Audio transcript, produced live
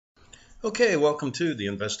Okay, welcome to the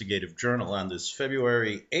Investigative Journal on this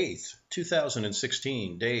February 8th,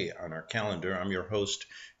 2016 day on our calendar. I'm your host,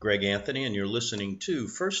 Greg Anthony, and you're listening to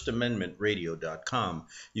FirstAmendmentRadio.com.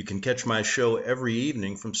 You can catch my show every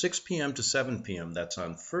evening from 6 p.m. to 7 p.m. That's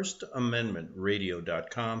on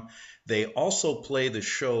FirstAmendmentRadio.com. They also play the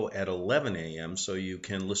show at 11 a.m., so you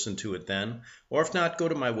can listen to it then. Or if not, go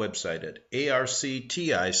to my website at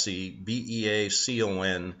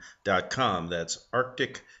arcticbeacon.com. That's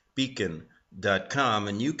arcticbeacon.com,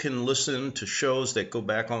 and you can listen to shows that go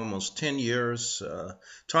back almost 10 years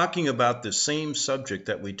talking about the same subject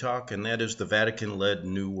that we talk, and that is the Vatican-led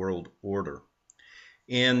New World Order.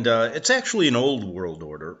 And it's actually an old world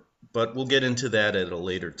order, but we'll get into that at a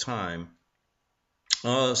later time.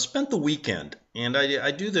 Spent the weekend, and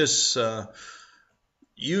I do this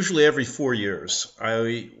usually every 4 years.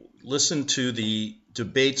 I listen to the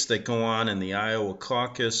debates that go on in the Iowa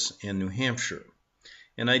caucus and New Hampshire.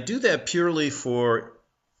 And I do that purely for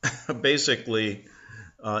basically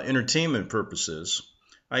entertainment purposes.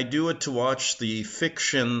 I do it to watch the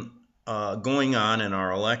fiction going on in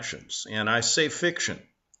our elections. And I say fiction.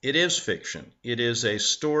 It is fiction. It is a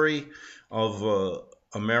story of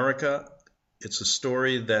America. It's a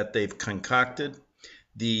story that they've concocted.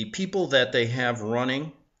 The people that they have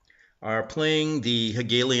running are playing the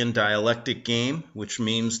Hegelian dialectic game, which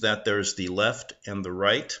means that there's the left and the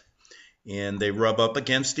right, and they rub up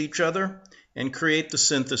against each other and create the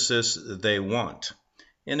synthesis they want.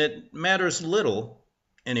 And it matters little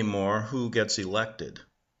anymore who gets elected.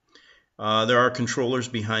 There are controllers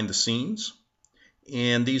behind the scenes,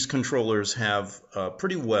 and these controllers have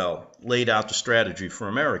pretty well laid out the strategy for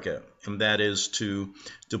America, and that is to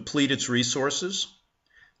deplete its resources,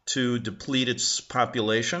 to deplete its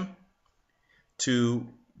population, to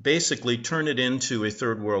basically turn it into a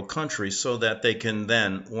third world country so that they can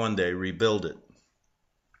then one day rebuild it.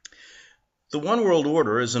 The one world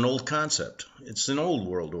order is an old concept. It's an old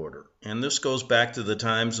world order. And this goes back to the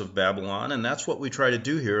times of Babylon. And that's what we try to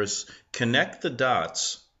do here is connect the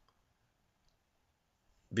dots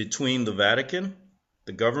between the Vatican,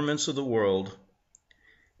 the governments of the world,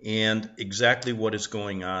 and exactly what is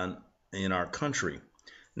going on in our country.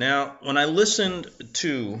 Now, when I listened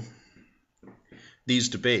to these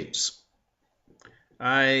debates,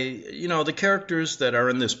 the characters that are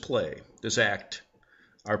in this play, this act,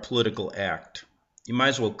 our political act, you might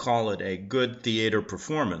as well call it a good theater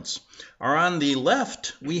performance, are on the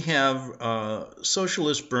left. We have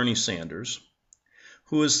socialist Bernie Sanders,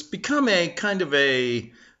 who has become a kind of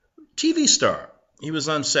a TV star. He was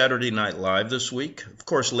on Saturday Night Live this week. Of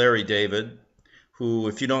course, Larry David, who,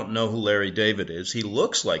 if you don't know who Larry David is, he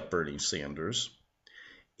looks like Bernie Sanders.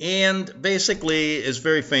 And basically is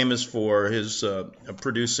very famous for his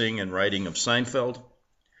producing and writing of Seinfeld,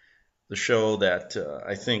 the show that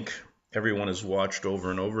I think everyone has watched over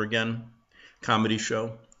and over again, comedy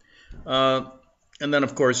show. And then,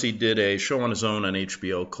 of course, he did a show on his own on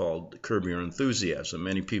HBO called Curb Your Enthusiasm.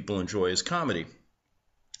 Many people enjoy his comedy.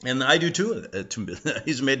 And I do too.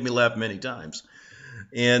 He's made me laugh many times.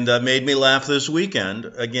 And made me laugh this weekend,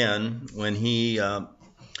 again, when he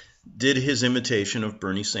did his imitation of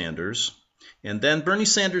Bernie Sanders. And then Bernie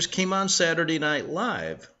Sanders came on Saturday Night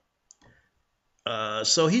Live.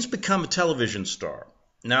 So he's become a television star.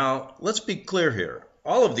 Now, let's be clear here.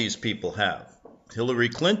 All of these people have. Hillary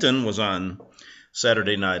Clinton was on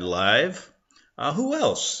Saturday Night Live. Who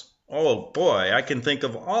else? Oh, boy, I can think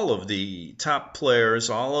of all of the top players,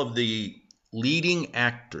 all of the leading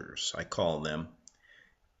actors, I call them,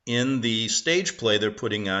 in the stage play they're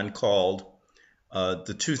putting on called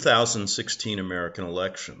the 2016 American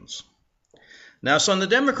elections. Now, so on the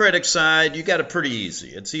Democratic side, you got it pretty easy.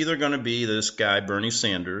 It's either going to be this guy, Bernie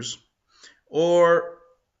Sanders, or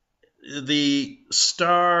the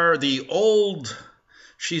star, the old,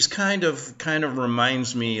 she's kind of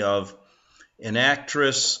reminds me of an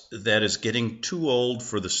actress that is getting too old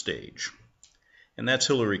for the stage, and that's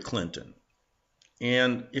Hillary Clinton.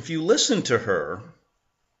 And if you listen to her,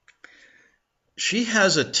 she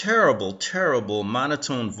has a terrible, terrible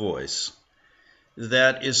monotone voice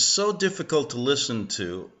that is so difficult to listen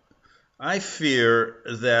to. I fear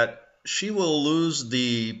that she will lose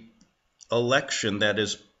the election that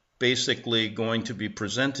is basically going to be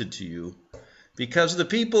presented to you because the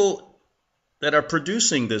people that are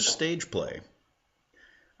producing this stage play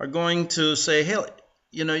are going to say, hey,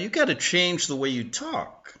 you got to change the way you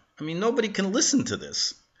talk. I mean, nobody can listen to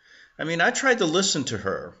this. I mean, I tried to listen to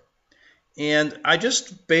her, and I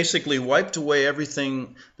just basically wiped away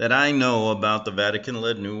everything that I know about the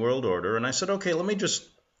Vatican-led New World Order, and I said, okay, let me just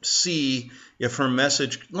see if her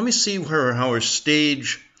message, let me see how her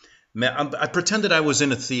stage, I pretended I was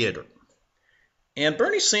in a theater. And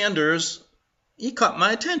Bernie Sanders, he caught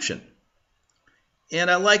my attention. And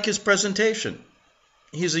I like his presentation.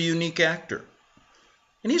 He's a unique actor.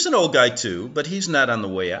 And he's an old guy too, but he's not on the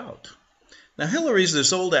way out. Now Hillary's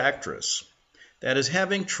this old actress that is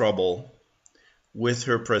having trouble with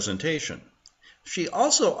her presentation. She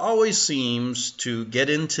also always seems to get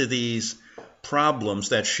into these problems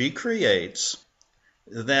that she creates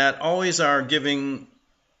that always are giving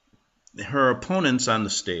her opponents on the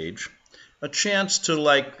stage a chance to,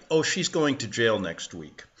 like, oh, she's going to jail next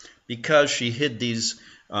week because she hid these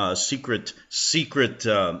secret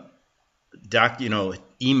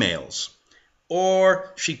emails,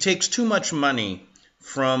 or she takes too much money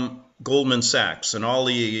from Goldman Sachs and all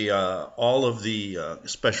of the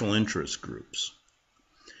special interest groups.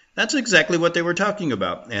 That's exactly what they were talking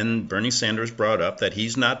about. And Bernie Sanders brought up that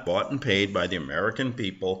he's not bought and paid by the American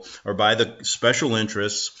people or by the special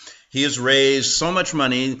interests. He has raised so much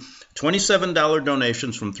money, $27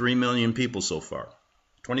 donations from 3 million people so far,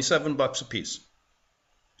 $27 a piece.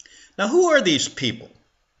 Now, who are these people?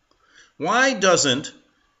 Why doesn't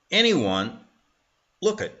anyone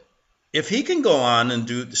look at? If he can go on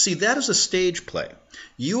and see, that is a stage play.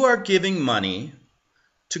 You are giving money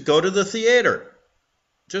to go to the theater.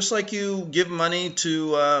 Just like you give money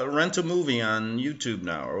to rent a movie on YouTube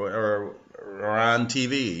now or on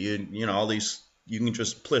TV. You know, all these, you can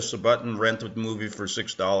just push a button, rent a movie for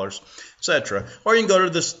 $6, etc. Or you can go to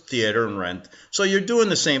this theater and rent. So you're doing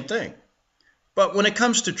the same thing. But when it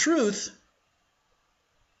comes to truth,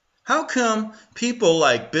 how come people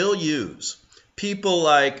like Bill Hughes, people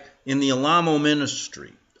like in the Alamo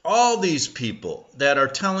ministry, all these people that are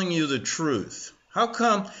telling you the truth, how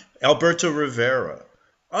come Alberto Rivera,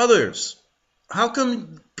 others, how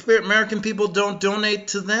come American people don't donate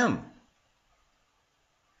to them?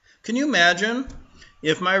 Can you imagine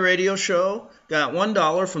if my radio show got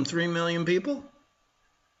 $1 from 3 million people?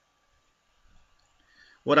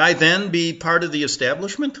 Would I then be part of the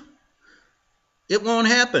establishment? It won't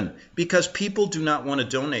happen because people do not want to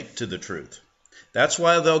donate to the truth. That's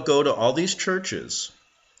why they'll go to all these churches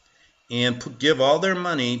and give all their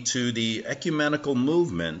money to the ecumenical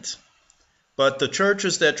movement. But the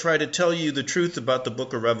churches that try to tell you the truth about the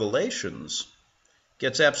book of Revelations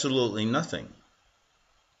gets absolutely nothing,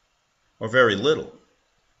 or very little.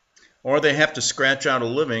 Or they have to scratch out a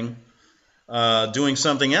living doing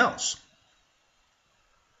something else.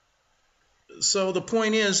 So the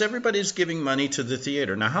point is, everybody's giving money to the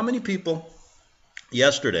theater. Now, how many people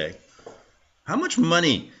yesterday, how much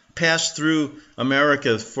money passed through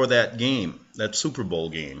America for that game, that Super Bowl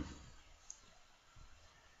game?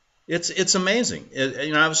 It's amazing.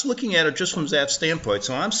 I was looking at it just from that standpoint.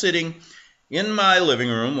 So I'm sitting in my living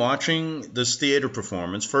room watching this theater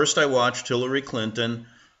performance. First, I watched Hillary Clinton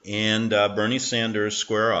and Bernie Sanders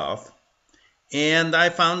square off. And I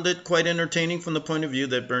found it quite entertaining from the point of view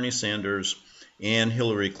that Bernie Sanders and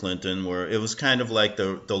Hillary Clinton it was kind of like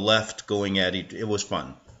the left going at each. It was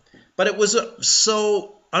fun. But it was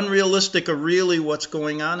so unrealistic of really what's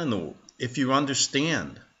going on in the world, if you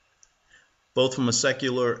understand, both from a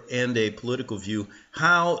secular and a political view,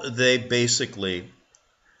 how they basically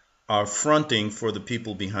are fronting for the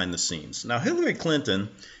people behind the scenes. Now, Hillary Clinton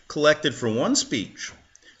collected for one speech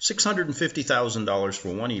 $650,000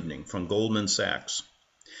 for one evening from Goldman Sachs.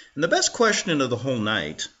 And the best question of the whole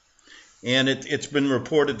night, and it's been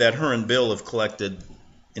reported that her and Bill have collected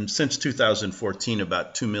since 2014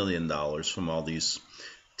 about $2 million from all these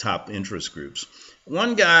top interest groups.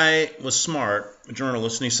 One guy was smart, a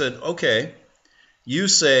journalist, and he said, okay, you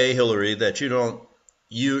say, Hillary, that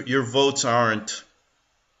your votes aren't,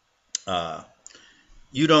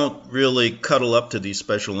 you don't really cuddle up to these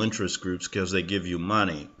special interest groups because they give you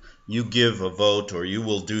money. You give a vote, or you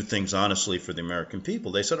will do things honestly for the American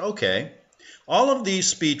people. They said, okay, all of these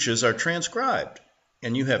speeches are transcribed,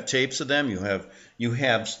 and you have tapes of them. You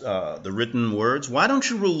have the written words. Why don't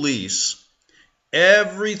you release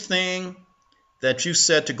everything that you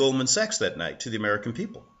said to Goldman Sachs that night to the American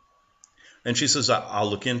people? And she says, I'll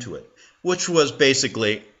look into it, which was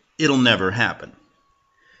basically, it'll never happen.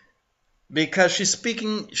 Because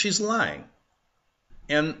she's lying.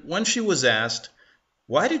 And when she was asked,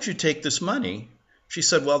 why did you take this money? She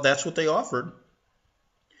said, well, that's what they offered.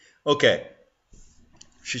 Okay.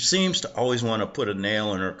 She seems to always want to put a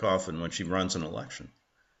nail in her coffin when she runs an election.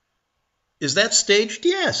 Is that staged?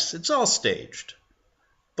 Yes, it's all staged.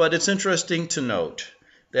 But it's interesting to note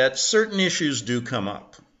that certain issues do come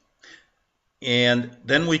up. And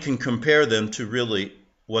then we can compare them to really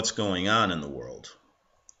what's going on in the world.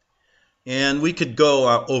 And we could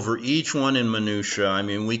go over each one in minutia. I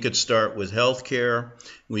mean, we could start with health care.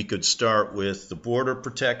 We could start with the border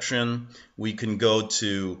protection. We can go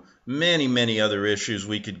to many, many other issues.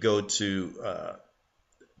 We could go to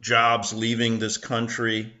jobs leaving this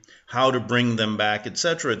country, how to bring them back,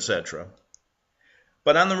 etc., etc.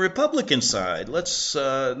 But on the Republican side,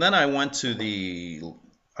 then I went to the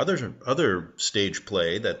other stage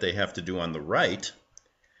play that they have to do on the right.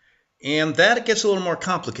 And that gets a little more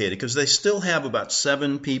complicated because they still have about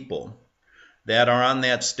 7 people that are on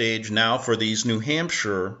that stage now for these New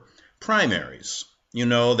Hampshire primaries. You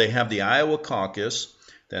know, they have the Iowa caucus,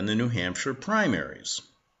 then the New Hampshire primaries.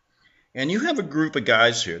 And you have a group of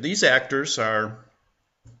guys here. These actors are,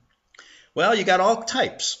 well, you got all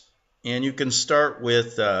types. And you can start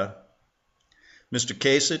with Mr.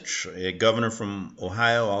 Kasich, a governor from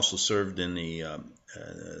Ohio, also served in the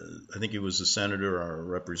I think he was a senator or a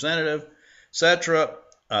representative, etc.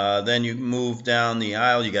 Then you move down the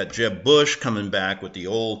aisle. You got Jeb Bush coming back with the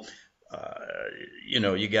old,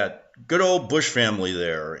 you got good old Bush family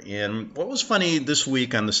there. And what was funny this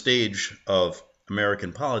week on the stage of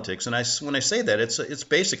American politics, and when I say that, it's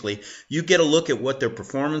basically you get a look at what their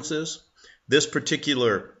performance is. This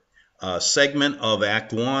particular segment of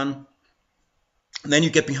Act 1. And then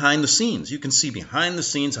you get behind the scenes. You can see behind the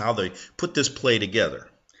scenes how they put this play together.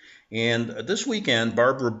 And this weekend,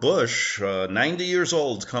 Barbara Bush, 90 years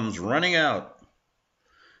old, comes running out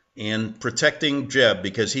and protecting Jeb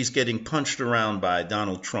because he's getting punched around by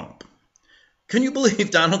Donald Trump. Can you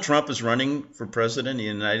believe Donald Trump is running for president of the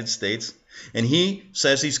United States and he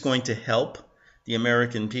says he's going to help the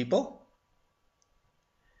American people?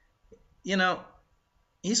 You know,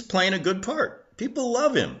 he's playing a good part. People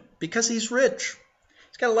love him because he's rich.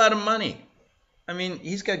 He's got a lot of money. I mean,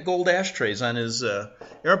 he's got gold ashtrays on his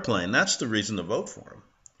airplane. That's the reason to vote for him.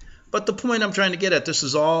 But the point I'm trying to get at, this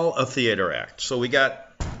is all a theater act. So we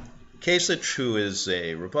got Kasich, who is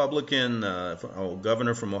a Republican,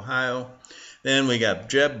 governor from Ohio. Then we got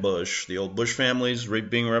Jeb Bush, the old Bush family's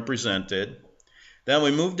being represented. Then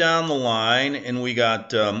we move down the line, and we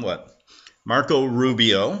got, Marco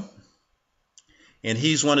Rubio. And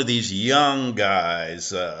he's one of these young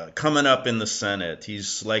guys coming up in the Senate.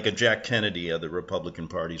 He's like a Jack Kennedy of the Republican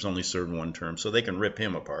Party. He's only served 1 term, so they can rip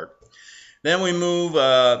him apart. Then we move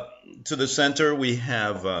to the center. We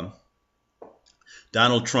have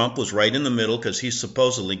Donald Trump was right in the middle because he's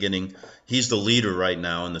supposedly he's the leader right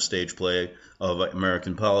now in the stage play of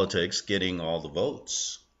American politics, getting all the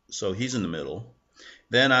votes. So he's in the middle.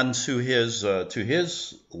 Then on to his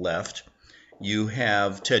left, you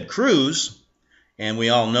have Ted Cruz. And we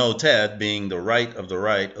all know Ted being the right of the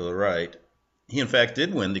right of the right. He, in fact,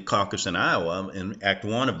 did win the caucus in Iowa in Act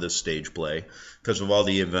 1 of this stage play because of all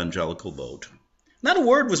the evangelical vote. Not a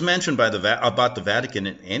word was mentioned about the Vatican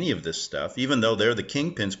in any of this stuff, even though they're the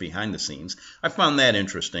kingpins behind the scenes. I found that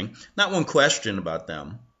interesting. Not one question about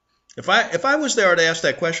them. If I was there, I'd ask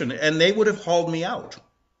that question, and they would have hauled me out.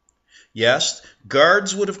 Yes,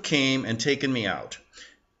 guards would have came and taken me out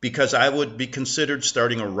because I would be considered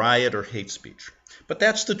starting a riot or hate speech. But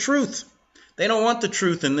that's the truth. They don't want the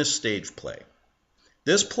truth in this stage play.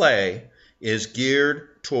 This play is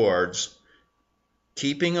geared towards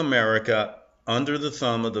keeping America under the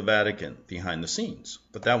thumb of the Vatican behind the scenes.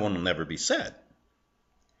 But that one will never be said.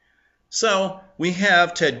 So we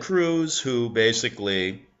have Ted Cruz, who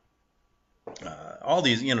basically, all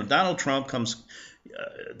these, Donald Trump doesn't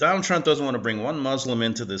want to bring one Muslim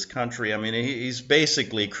into this country. I mean, he's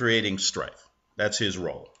basically creating strife. That's his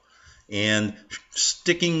role. And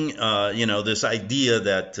sticking, this idea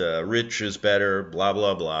that rich is better, blah,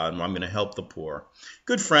 blah, blah, and I'm going to help the poor.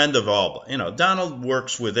 Good friend of all. Donald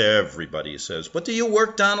works with everybody, he says. But do you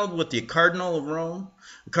work, Donald, with the Cardinal of Rome?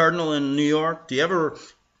 The Cardinal in New York? Do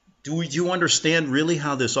you understand really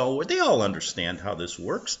how this all works? They all understand how this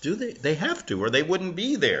works, do they? They have to, or they wouldn't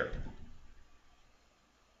be there.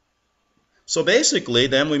 So basically,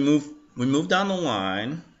 then we move down the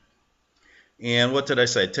line. And what did I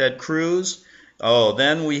say? Ted Cruz. Oh,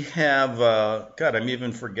 then we have, I'm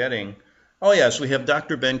even forgetting. Oh, yes, we have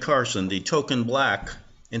Dr. Ben Carson, the token black,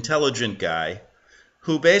 intelligent guy,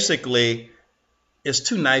 who basically is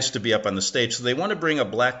too nice to be up on the stage. So they want to bring a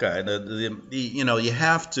black guy. You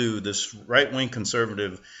have to, this right-wing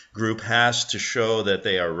conservative group has to show that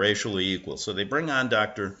they are racially equal. So they bring on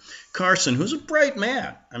Dr. Carson, who's a bright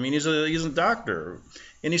man. I mean, he's a doctor,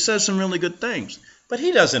 and he says some really good things. But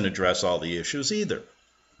he doesn't address all the issues either.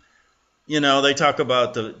 They talk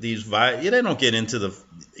about they don't get into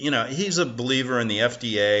he's a believer in the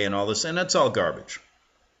FDA and all this, and that's all garbage.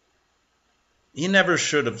 He never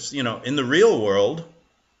should have, in the real world,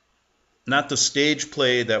 not the stage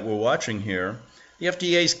play that we're watching here. The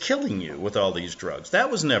FDA is killing you with all these drugs.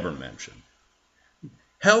 That was never mentioned.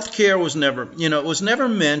 Healthcare was never, it was never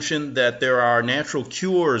mentioned that there are natural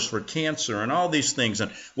cures for cancer and all these things.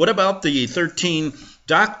 And what about the 13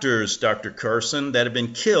 doctors, Dr. Carson, that have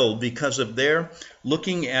been killed because of their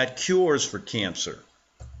looking at cures for cancer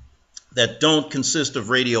that don't consist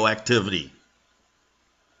of radioactivity?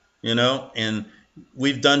 And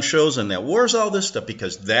we've done shows on that. Where's all this stuff?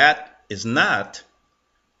 Because that's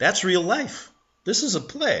real life. This is a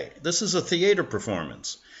play. This is a theater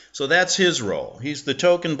performance. So that's his role. He's the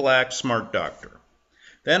token black smart doctor.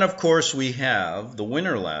 Then, of course, we have the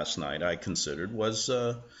winner last night, I considered, was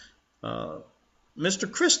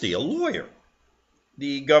Mr. Christie, a lawyer,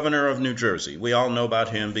 the governor of New Jersey. We all know about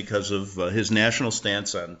him because of his national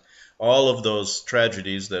stance on all of those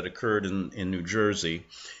tragedies that occurred in New Jersey.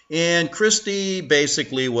 And Christie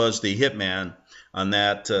basically was the hitman on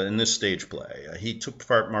that in this stage play. He took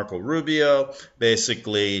part Marco Rubio,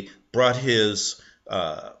 basically brought his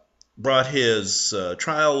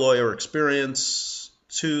trial lawyer experience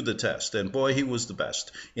to the test. And boy, he was the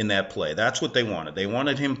best in that play. That's what they wanted. They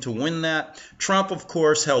wanted him to win that. Trump, of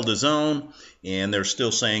course, held his own, and they're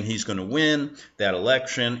still saying he's going to win that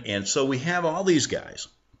election. And so we have all these guys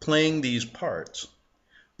playing these parts,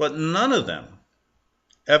 but none of them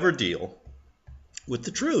ever deal with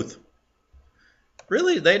the truth.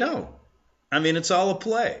 Really, they don't. I mean, it's all a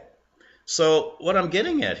play. So what I'm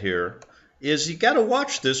getting at here is you got to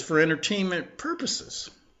watch this for entertainment purposes.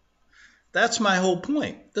 That's my whole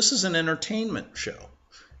point. This is an entertainment show.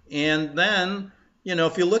 And then,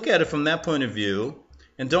 if you look at it from that point of view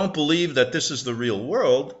and don't believe that this is the real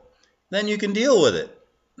world, then you can deal with it.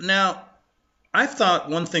 Now, I thought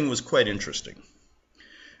one thing was quite interesting.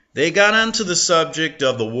 They got onto the subject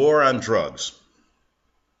of the war on drugs.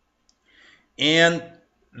 And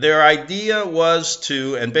their idea was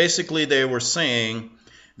and basically they were saying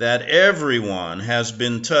that everyone has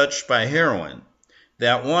been touched by heroin.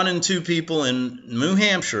 That 1 in 2 people in New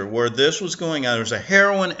Hampshire, where this was going on, there was a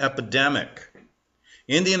heroin epidemic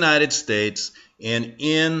in the United States and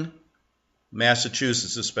in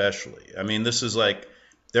Massachusetts especially. I mean, this is like,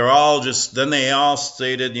 then they all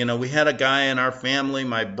stated, we had a guy in our family,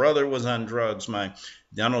 my brother was on drugs.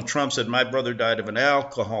 Donald Trump said, my brother died of an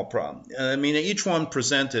alcohol problem. I mean,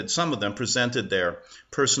 some of them presented their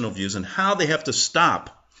personal views and how they have to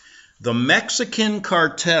stop the Mexican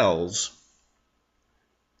cartels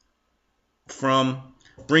from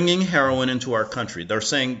bringing heroin into our country. They're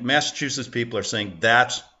saying, Massachusetts people are saying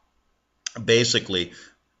that's basically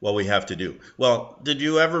what we have to do. Well, did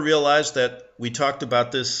you ever realize that we talked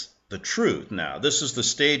about this, the truth now? This is the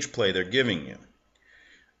stage play they're giving you.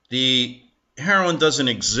 The heroin doesn't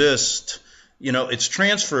exist. It's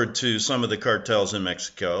transferred to some of the cartels in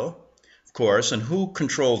Mexico, of course, and who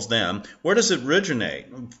controls them? Where does it originate?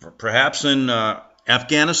 Perhaps in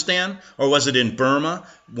Afghanistan, or was it in Burma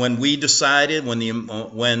when we decided,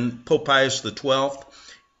 when Pope Pius XII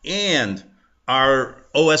and our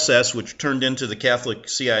OSS, which turned into the Catholic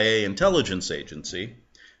CIA intelligence agency,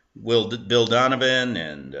 Bill Donovan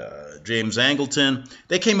and James Angleton,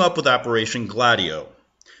 they came up with Operation Gladio.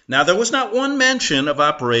 Now, there was not one mention of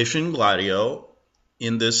Operation Gladio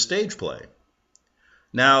in this stage play.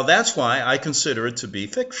 Now, that's why I consider it to be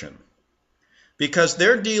fiction. Because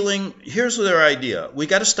here's their idea. We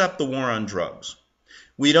got to stop the war on drugs.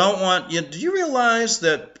 We don't want, do you realize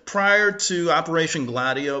that prior to Operation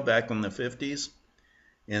Gladio back in the 50s,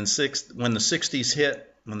 when the 60s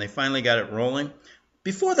hit, when they finally got it rolling,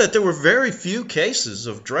 before that there were very few cases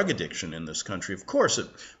of drug addiction in this country, of course.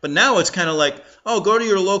 But now it's kind of like, go to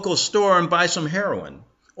your local store and buy some heroin.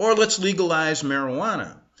 Or let's legalize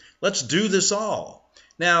marijuana. Let's do this all.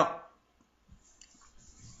 Now,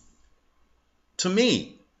 to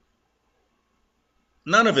me,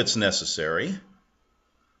 none of it's necessary.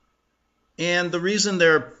 And the reason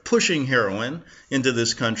they're pushing heroin into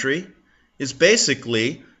this country is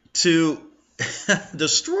basically to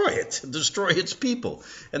destroy its people.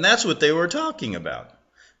 And that's what they were talking about.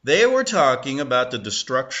 They were talking about the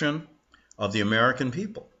destruction of the American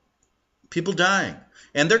people. People dying.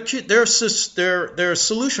 And their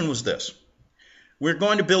solution was this. We're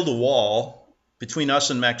going to build a wall between us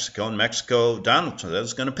and Mexico, Donald Trump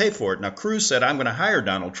is going to pay for it. Now, Cruz said, I'm going to hire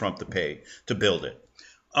Donald Trump to build it.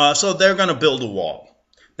 So they're going to build a wall.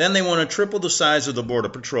 Then they want to triple the size of the Border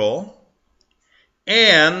Patrol.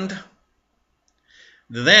 And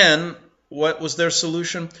then, what was their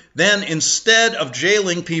solution? Then, instead of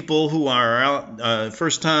jailing people who are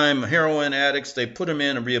first-time heroin addicts, they put them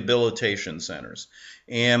in rehabilitation centers.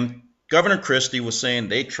 And Governor Christie was saying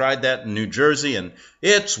they tried that in New Jersey and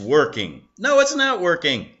it's working. No, it's not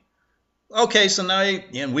working. Okay, so now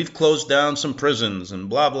we've closed down some prisons and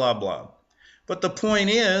blah, blah, blah. But the point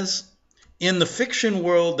is, in the fiction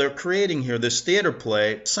world they're creating here, this theater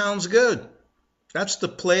play, sounds good. That's the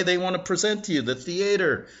play they want to present to you, the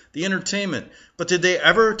theater, the entertainment. But did they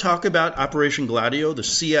ever talk about Operation Gladio, the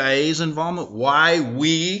CIA's involvement, why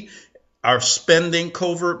we are spending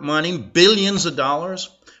covert money, billions of dollars,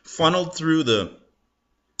 funneled through the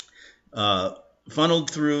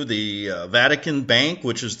Vatican Bank,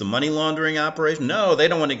 which is the money laundering operation? No, they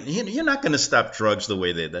don't want to. You're not going to stop drugs the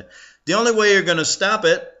way they did. The only way you're going to stop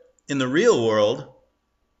it in the real world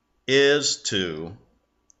is to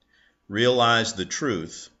realize the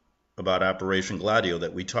truth about Operation Gladio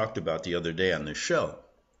that we talked about the other day on this show.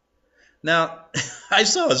 Now, I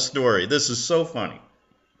saw a story. This is so funny.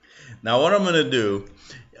 Now, what I'm going to do,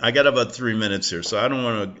 I got about 3 minutes here, so I don't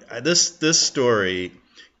want to. This story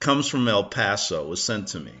comes from El Paso, was sent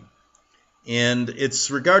to me. And it's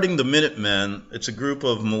regarding the Minutemen. It's a group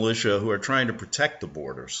of militia who are trying to protect the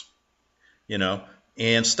borders,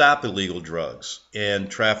 and stop illegal drugs and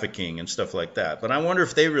trafficking and stuff like that. But I wonder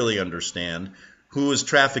if they really understand who is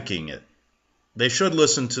trafficking it. They should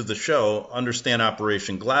listen to the show, understand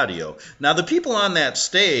Operation Gladio. Now, the people on that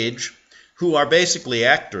stage who are basically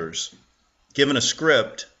actors, given a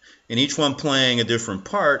script, and each one playing a different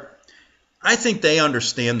part, I think they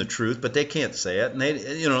understand the truth, but they can't say it. And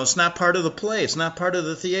it's not part of the play. It's not part of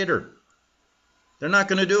the theater. They're not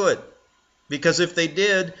going to do it. Because if they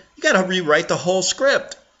did, you got to rewrite the whole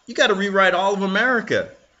script. You got to rewrite all of America.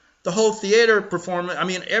 The whole theater performance,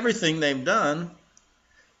 everything they've done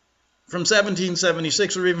from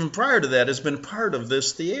 1776 or even prior to that has been part of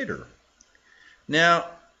this theater. Now,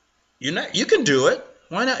 you can do it.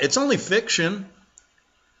 Why not? It's only fiction.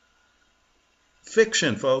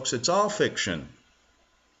 Fiction, folks. It's all fiction.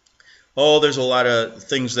 Oh, there's a lot of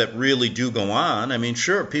things that really do go on.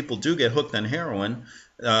 Sure, people do get hooked on heroin.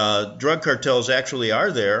 Drug cartels actually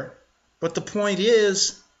are there. But the point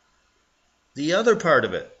is, the other part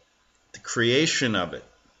of it, the creation of it,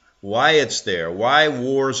 why it's there, why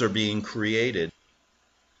wars are being created.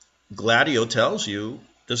 Gladio tells you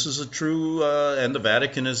this is a true, and the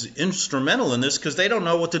Vatican is instrumental in this because they don't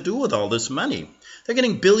know what to do with all this money. They're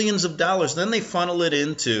getting billions of dollars. Then they funnel it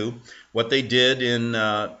into what they did in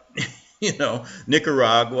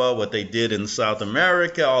Nicaragua, what they did in South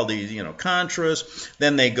America, all these, Contras.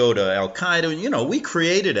 Then they go to Al-Qaeda. We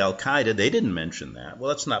created Al-Qaeda. They didn't mention that. Well,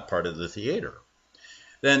 that's not part of the theater.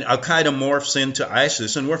 Then Al-Qaeda morphs into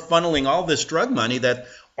ISIS, and we're funneling all this drug money that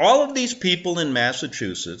all of these people in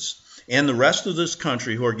Massachusetts and the rest of this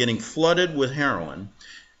country who are getting flooded with heroin,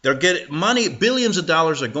 they're getting money, billions of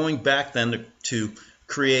dollars are going back then to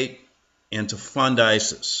create and to fund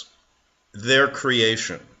ISIS, their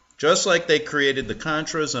creation. Just like they created the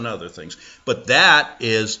Contras and other things. But that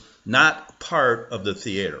is not part of the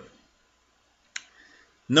theater.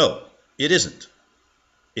 No, it isn't.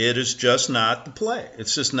 It is just not the play.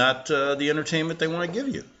 It's just not the entertainment they want to give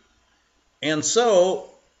you. And so,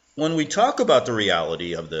 when we talk about the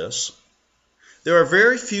reality of this, there are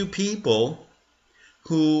very few people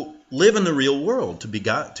who live in the real world, to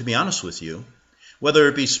be honest with you, whether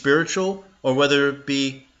it be spiritual or whether it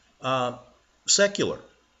be secular.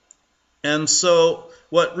 And so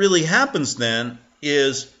what really happens then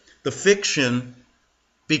is the fiction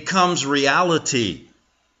becomes reality.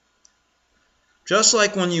 Just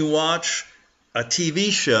like when you watch a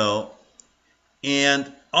TV show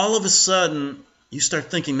and all of a sudden you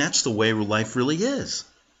start thinking that's the way life really is.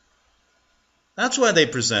 That's why they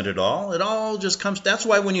present it all. It all just comes. That's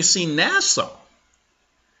why when you see NASA,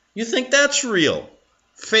 you think that's real.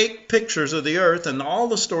 Fake pictures of the earth and all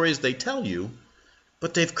the stories they tell you.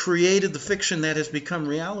 But they've created the fiction that has become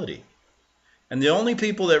reality. And the only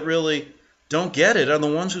people that really don't get it are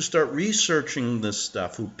the ones who start researching this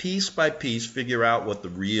stuff, who piece by piece figure out what the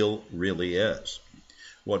real really is,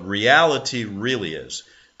 what reality really is.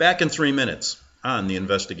 Back in 3 minutes on the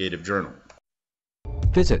Investigative Journal.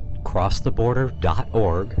 Visit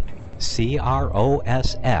crosstheborder.org,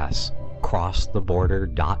 CROSS,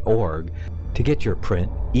 crosstheborder.org, to get your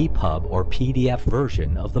print, EPUB, or PDF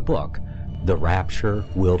version of the book, The Rapture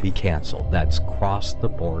Will Be Canceled. That's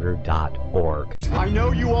crosstheborder.org. I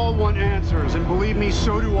know you all want answers, and believe me,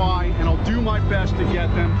 so do I, and I'll do my best to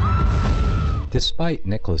get them. Despite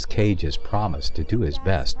Nicolas Cage's promise to do his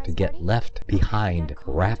best to get left behind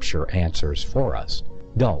rapture answers for us,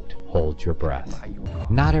 don't hold your breath.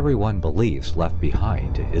 Not everyone believes Left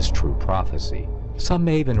Behind is true prophecy. Some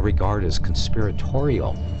may even regard as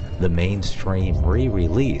conspiratorial the mainstream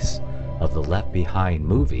re-release of the Left Behind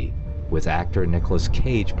movie with actor Nicolas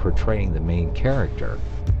Cage portraying the main character,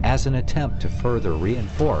 as an attempt to further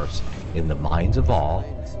reinforce in the minds of all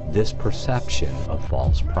this perception of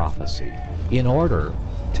false prophecy, in order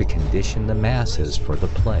to condition the masses for the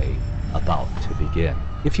play about to begin.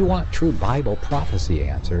 If you want true Bible prophecy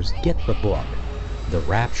answers, get the book, The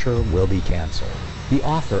Rapture Will Be Canceled. The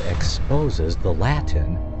author exposes the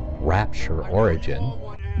Latin rapture origin,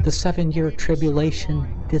 the 7-year tribulation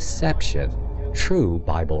deception, true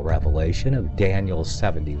Bible revelation of Daniel's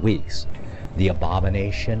 70 weeks, the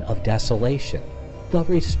abomination of desolation, the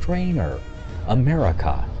restrainer,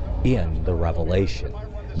 America in the Revelation,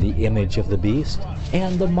 the image of the beast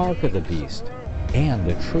and the mark of the beast, and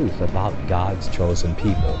the truth about God's chosen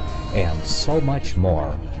people, and so much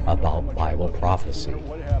more about Bible prophecy.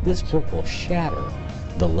 This book will shatter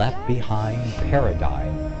the left behind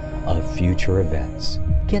paradigm of future events.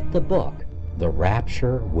 Get the book, The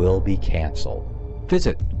Rapture Will Be Canceled.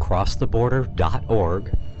 Visit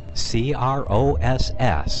crosstheborder.org,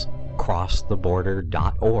 CROSS,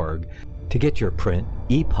 crosstheborder.org, to get your print,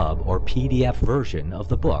 EPUB, or PDF version of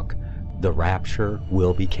the book, The Rapture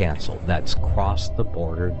Will Be Canceled. That's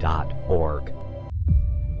crosstheborder.org.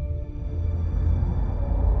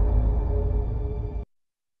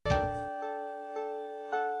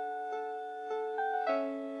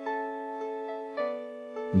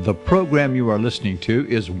 The program you are listening to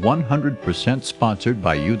is 100% sponsored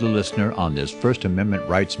by you, the listener, on this First Amendment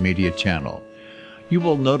Rights Media channel. You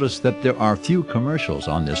will notice that there are few commercials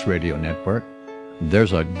on this radio network.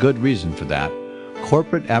 There's a good reason for that.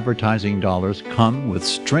 Corporate advertising dollars come with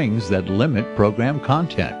strings that limit program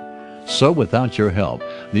content. So without your help,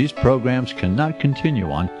 these programs cannot continue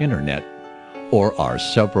on internet or our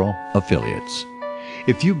several affiliates.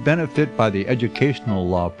 If you benefit by the educational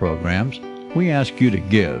law programs, we ask you to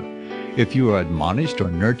give. If you are admonished or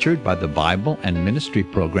nurtured by the Bible and ministry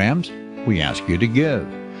programs, we ask you to give.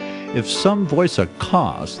 If some voice a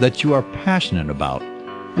cause that you are passionate about,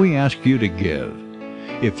 we ask you to give.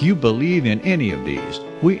 If you believe in any of these,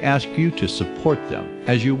 we ask you to support them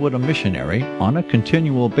as you would a missionary on a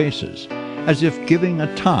continual basis, as if giving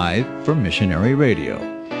a tithe for missionary radio.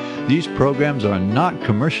 These programs are not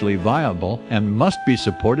commercially viable and must be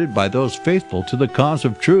supported by those faithful to the cause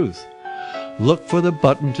of truth. Look for the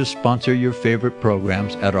button to sponsor your favorite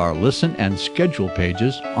programs at our listen and schedule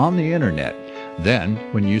pages on the internet. Then,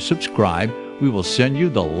 when you subscribe, we will send you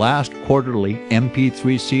the last quarterly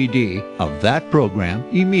MP3 CD of that program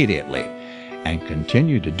immediately, and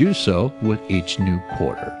continue to do so with each new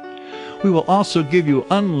quarter. We will also give you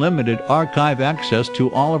unlimited archive access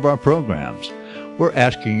to all of our programs. We're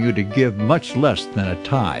asking you to give much less than a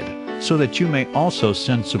tithe, so that you may also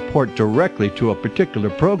send support directly to a particular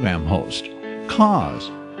program host, cause,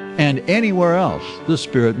 and anywhere else the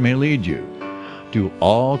Spirit may lead you. Do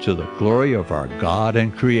all to the glory of our God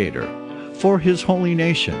and Creator, for His holy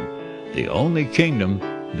nation, the only kingdom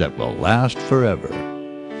that will last forever.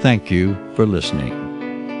 Thank you for listening.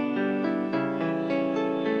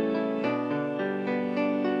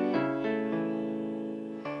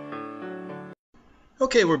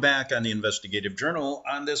 Okay, we're back on the Investigative Journal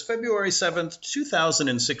on this February 7th,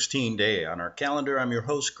 2016 day. On our calendar, I'm your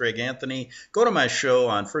host, Greg Anthony. Go to my show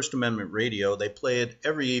on First Amendment Radio. They play it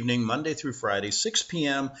every evening, Monday through Friday, 6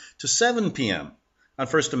 p.m. to 7 p.m. on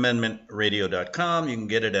FirstAmendmentRadio.com. You can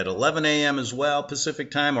get it at 11 a.m. as well,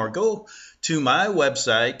 Pacific time, or go to my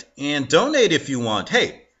website and donate if you want.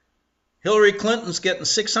 Hey, Hillary Clinton's getting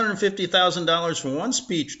 $650,000 for one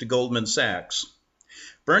speech to Goldman Sachs.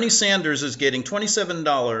 Bernie Sanders is getting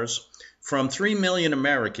 $27 from 3 million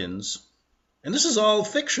Americans, and this is all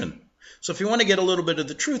fiction. So if you want to get a little bit of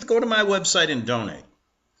the truth, go to my website and donate.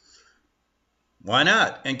 Why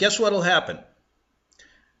not? And guess what will happen?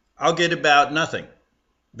 I'll get about nothing,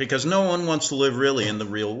 because no one wants to live really in the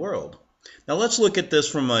real world. Now let's look at this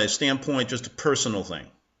from a standpoint, just a personal thing.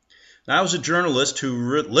 Now, I was a journalist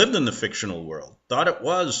who lived in the fictional world, thought it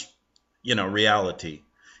was, reality.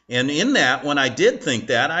 And in that, when I did think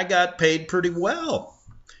that, I got paid pretty well.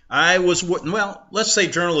 Let's say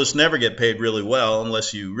journalists never get paid really well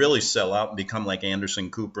unless you really sell out and become like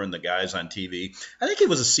Anderson Cooper and the guys on TV. I think he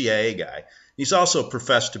was a CIA guy. He's also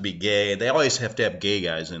professed to be gay. They always have to have gay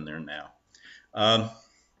guys in there now.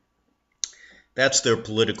 That's their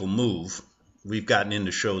political move. We've gotten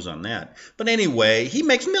into shows on that. But anyway, he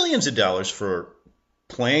makes millions of dollars for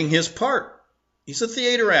playing his part. He's a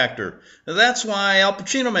theater actor. That's why Al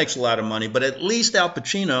Pacino makes a lot of money, but at least Al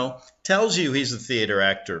Pacino tells you he's a theater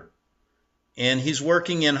actor. And he's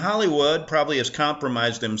working in Hollywood, probably has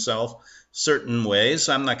compromised himself certain ways.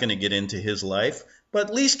 I'm not going to get into his life, but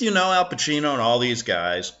at least Al Pacino and all these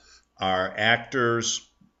guys are actors,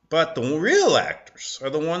 But the real actors are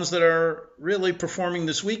the ones that are really performing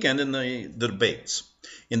this weekend in the debates,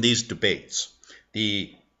 in these debates.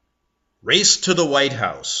 The race to the White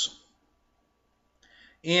House.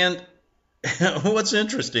 And what's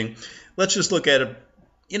interesting, let's just look at it.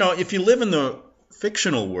 You know, if you live in the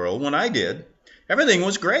fictional world, when I did, everything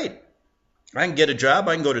was great. I can get a job.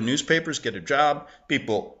 I can go to newspapers, get a job.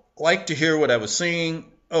 People like to hear what I was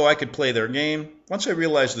saying. Oh, I could play their game. Once I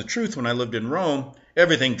realized the truth when I lived in Rome,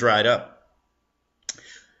 everything dried up.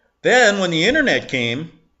 Then when the internet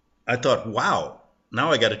came, I thought, wow,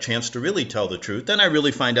 now I got a chance to really tell the truth. Then I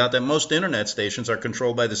really find out that most internet stations are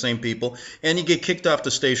controlled by the same people, and you get kicked off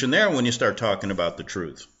the station there when you start talking about the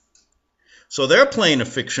truth. So they're playing a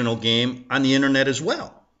fictional game on the internet as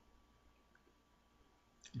well.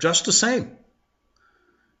 Just the same.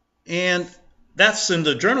 And that's in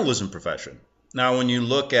the journalism profession. Now, when you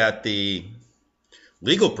look at the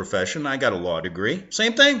legal profession, I got a law degree.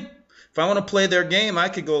 Same thing. If I want to play their game, I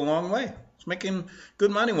could go a long way. I was making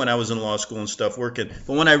good money when I was in law school and stuff working.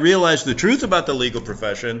 But when I realized the truth about the legal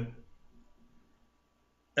profession,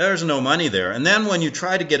 there's no money there. And then when you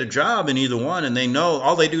try to get a job in either one, and they know,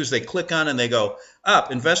 all they do is they click on and they go,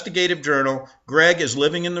 up, investigative journal, Greg is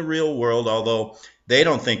living in the real world, although they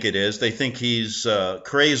don't think it is. They think he's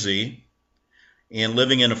crazy and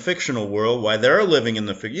living in a fictional world while they're living in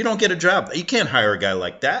the you don't get a job. You can't hire a guy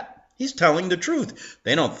like that. He's telling the truth.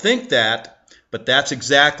 They don't think that, but that's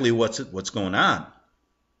exactly what's going on.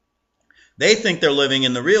 They think they're living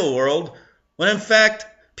in the real world when in fact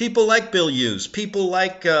people like Bill Hughes, people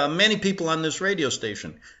like many people on this radio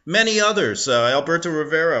station, many others, Alberto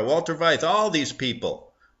Rivera, Walter Veith, all these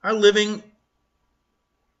people are living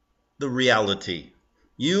the reality.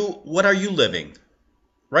 What are you living?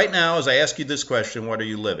 Right now, as I ask you this question, what are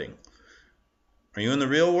you living? Are you in the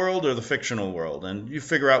real world or the fictional world? And you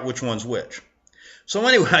figure out which one's which. So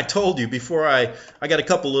anyway, I told you before I got a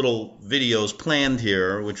couple little videos planned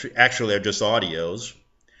here, which actually are just audios,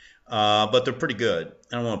 but they're pretty good.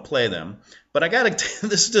 I don't want to play them. But I got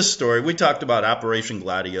this story. We talked about Operation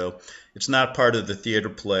Gladio. It's not part of the theater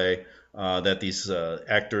play that these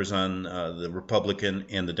actors on the Republican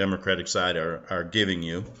and the Democratic side are giving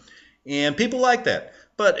you. And people like that.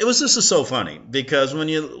 But this is so funny because when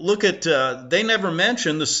you look at, they never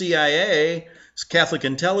mention the CIA, Catholic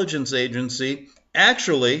Intelligence Agency,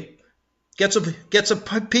 actually gets a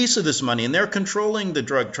piece of this money, and they're controlling the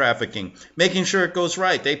drug trafficking, making sure it goes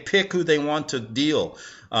right. They pick who they want to deal.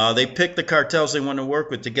 They pick the cartels they want to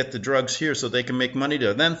work with to get the drugs here so they can make money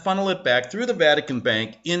to then funnel it back through the Vatican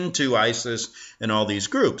Bank into ISIS and all these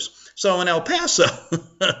groups. So in El Paso,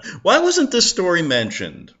 why wasn't this story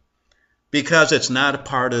mentioned? Because it's not a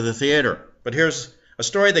part of the theater. But here's a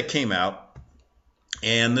story that came out,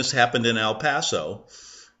 and this happened in El Paso.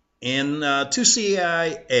 And two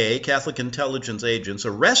CIA, Catholic Intelligence agents,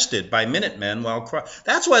 arrested by Minutemen while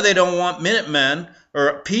that's why they don't want Minutemen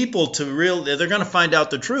or people to they're going to find out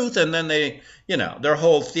the truth, and then their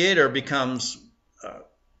whole theater becomes,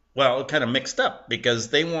 kind of mixed up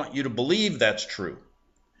because they want you to believe that's true.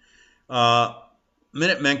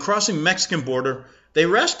 Minutemen crossing Mexican border, they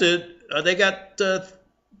got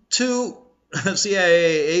two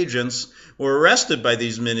CIA agents were arrested by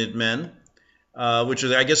these Minutemen, which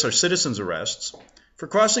I guess are citizens' arrests, for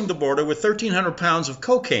crossing the border with 1,300 pounds of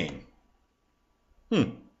cocaine.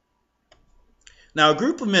 Now, a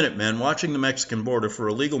group of Minutemen watching the Mexican border for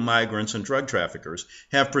illegal migrants and drug traffickers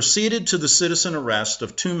have proceeded to the citizen arrest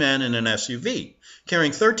of two men in an SUV,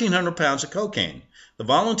 carrying 1,300 pounds of cocaine. The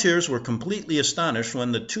volunteers were completely astonished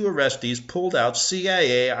when the two arrestees pulled out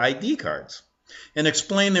CIA ID cards and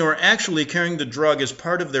explained they were actually carrying the drug as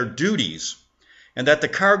part of their duties, and that the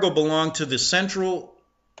cargo belonged to the Central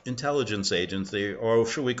Intelligence Agency, or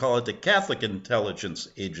should we call it the Catholic Intelligence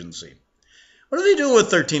Agency. What are they doing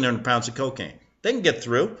with 1,300 pounds of cocaine? They can get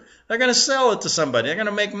through. They're going to sell it to somebody. They're going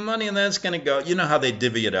to make money, and then it's going to go. You know how they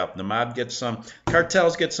divvy it up. The mob gets some,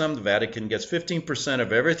 cartels get some, the Vatican gets 15%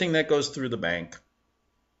 of everything that goes through the bank.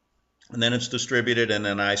 And then it's distributed, and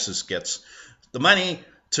then ISIS gets the money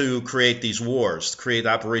to create these wars, to create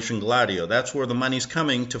Operation Gladio. That's where the money's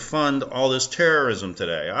coming to fund all this terrorism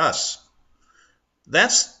today, us.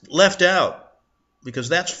 That's left out because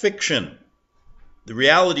that's fiction. The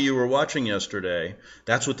reality you were watching yesterday,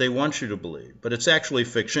 that's what they want you to believe. But it's actually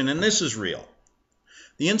fiction, and this is real.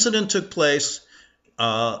 The incident took place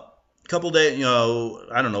a couple days,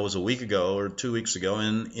 I don't know, it was a week ago or 2 weeks ago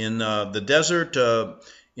in the desert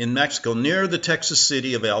in Mexico near the Texas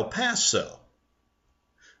city of El Paso.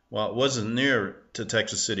 Well, it wasn't near to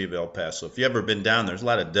Texas city of El Paso. If you've ever been down, there's a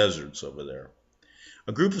lot of deserts over there.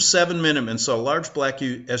 A group of 7 Minutemen saw a large black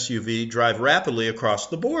SUV drive rapidly across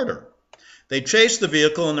the border. They chased the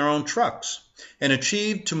vehicle in their own trucks and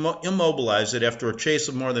achieved to immobilize it after a chase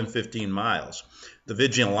of more than 15 miles. The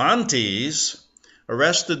vigilantes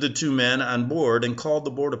arrested the 2 men on board and called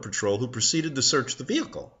the Border Patrol, who proceeded to search the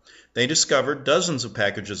vehicle. They discovered dozens of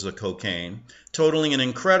packages of cocaine, totaling an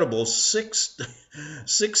incredible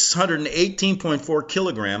 618.4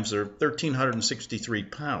 kilograms, or 1,363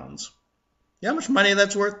 pounds. You know how much money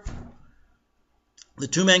that's worth? The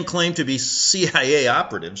 2 men claimed to be CIA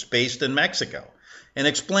operatives based in Mexico and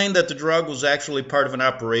explained that the drug was actually part of an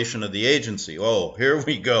operation of the agency. Oh, here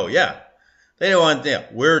we go. Yeah. They don't want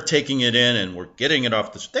that. We're taking it in and we're getting it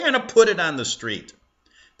off the street. They're going to put it on the street.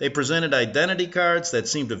 They presented identity cards that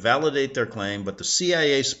seemed to validate their claim, but the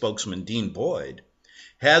CIA spokesman, Dean Boyd,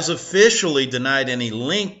 has officially denied any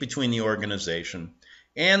link between the organization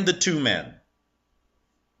and the 2 men.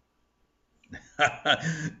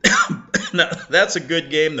 Now, that's a good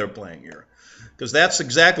game they're playing here, because that's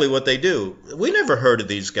exactly what they do. We never heard of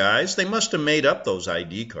these guys. They must have made up those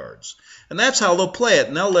ID cards. And that's how they'll play it.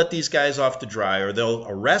 And they'll let these guys off to dry, or they'll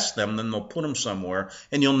arrest them, then they'll put them somewhere,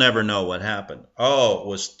 and you'll never know what happened. Oh, it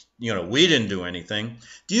was, we didn't do anything.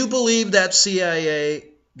 Do you believe that CIA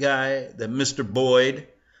guy, that Mr. Boyd?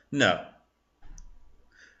 No.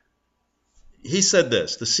 He said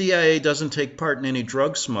this: the CIA doesn't take part in any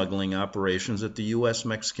drug smuggling operations at the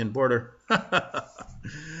U.S.-Mexican border.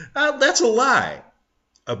 That's a lie.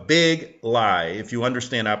 A big lie, if you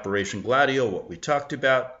understand Operation Gladio, what we talked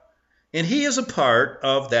about. And he is a part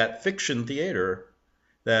of that fiction theater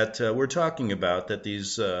that we're talking about, that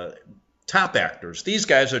these top actors, these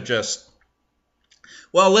guys are just,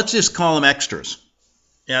 well, let's just call them extras.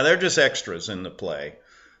 Yeah, they're just extras in the play.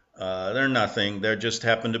 They're nothing. They just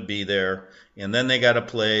happen to be there, and then they got to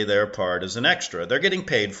play their part as an extra. They're getting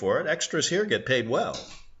paid for it. Extras here get paid well,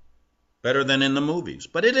 better than in the movies.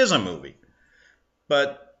 But it is a movie.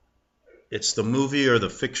 But it's the movie or the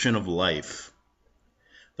fiction of life.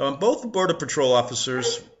 Now, both the Border Patrol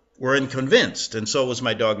officers were unconvinced, and so was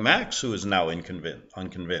my dog Max, who is now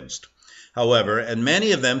unconvinced. However, and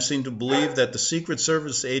many of them seem to believe that the Secret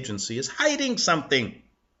Service agency is hiding something.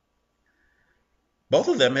 Both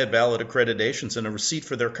of them had valid accreditations and a receipt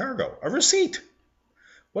for their cargo. A receipt!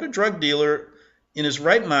 What a drug dealer in his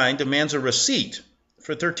right mind demands a receipt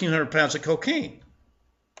for 1,300 pounds of cocaine?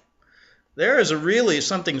 There is really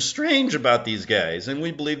something strange about these guys, and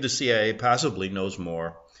we believe the CIA possibly knows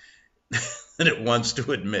more than it wants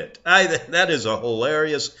to admit. That is a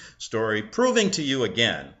hilarious story, proving to you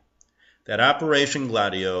again that Operation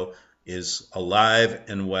Gladio is alive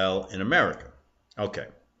and well in America. Okay,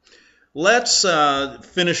 let's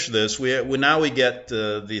finish this. Now we get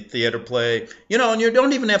the theater play. And you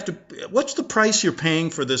don't even have to. What's the price you're paying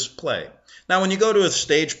for this play? Now, when you go to a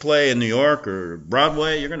stage play in New York or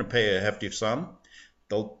Broadway, you're going to pay a hefty sum.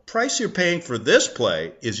 The price you're paying for this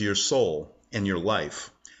play is your soul and your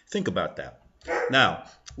life. Think about that. Now,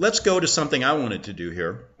 let's go to something I wanted to do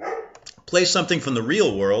here. Play something from the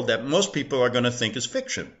real world that most people are going to think is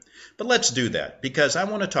fiction. But let's do that, because I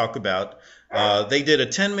want to talk about, they did a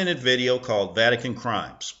 10-minute video called Vatican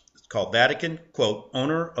Crimes. It's called Vatican, quote,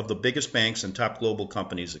 owner of the biggest banks and top global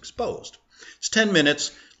companies exposed. It's 10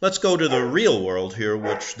 minutes. Let's go to the real world here,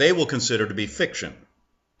 which they will consider to be fiction.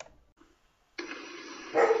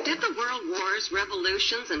 Did the world wars,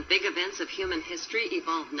 revolutions, and big events of human history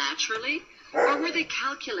evolve naturally, or were they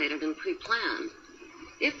calculated and pre-planned?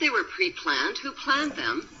 If they were pre-planned, who planned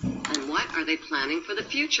them, and what are they planning for the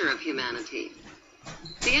future of humanity?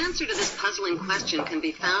 The answer to this puzzling question can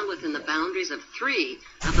be found within the boundaries of 3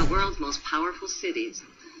 of the world's most powerful cities.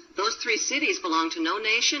 Those 3 cities belong to no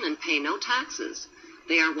nation and pay no taxes.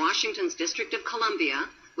 They are Washington's District of Columbia,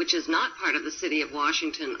 which is not part of the city of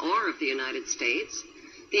Washington or of the United States,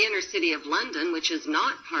 the inner city of London, which is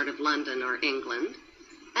not part of London or England,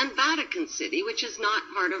 and Vatican City, which is not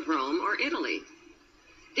part of Rome or Italy.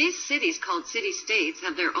 These cities, called city-states,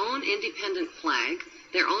 have their own independent flag,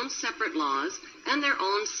 their own separate laws, and their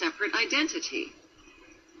own separate identity.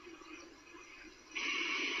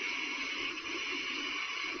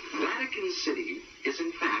 Vatican City is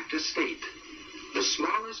in fact a state, the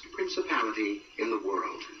smallest principality in the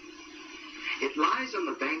world. It lies on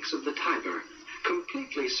the banks of the Tiber,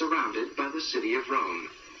 completely surrounded by the city of Rome.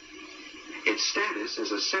 Its status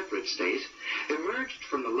as a separate state emerged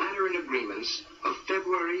from the Lateran Agreements of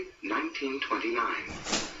February 1929.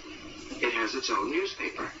 It has its own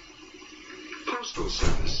newspaper, postal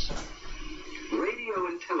service, radio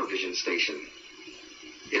and television station,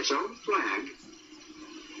 its own flag,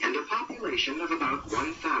 and a population of about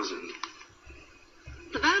 1,000.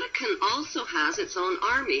 The Vatican Vatican also has its own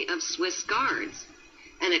army of Swiss guards,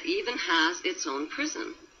 and it even has its own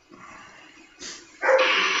prison.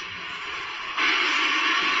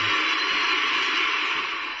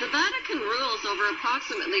 The Vatican rules over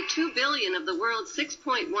approximately 2 billion of the world's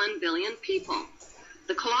 6.1 billion people.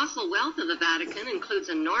 The colossal wealth of the Vatican includes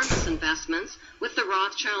enormous investments with the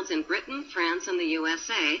Rothschilds in Britain, France, and the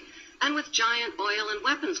USA, and with giant oil and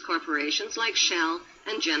weapons corporations like Shell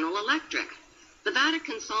and General Electric. The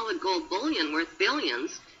Vatican solid gold bullion worth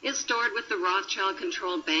billions is stored with the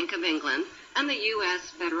Rothschild-controlled Bank of England and the U.S.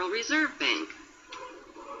 Federal Reserve Bank.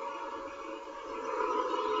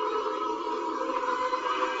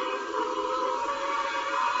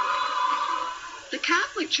 The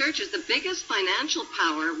Catholic Church is the biggest financial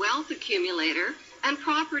power, wealth accumulator, and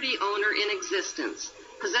property owner in existence,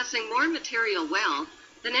 possessing more material wealth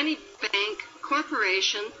than any bank,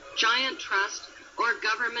 corporation, giant trust, or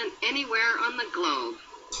government anywhere on the globe.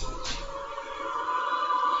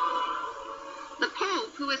 The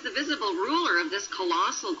Pope, who is the visible ruler of this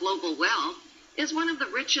colossal global wealth, is one of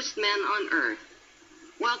the richest men on earth.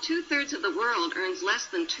 While 2/3 of the world earns less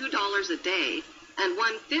than $2 a day, and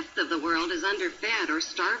 1/5 of the world is underfed or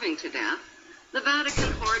starving to death, the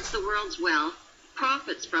Vatican hoards the world's wealth,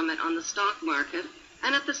 profits from it on the stock market,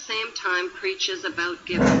 and at the same time preaches about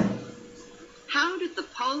giving. How did the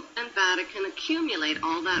Pope and Vatican accumulate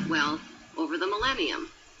all that wealth over the millennium?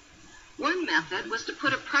 One method was to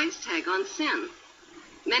put a price tag on sin.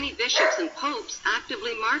 Many bishops and popes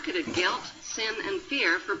actively marketed guilt, sin, and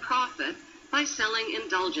fear for profit by selling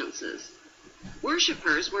indulgences.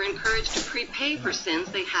 Worshippers were encouraged to prepay for sins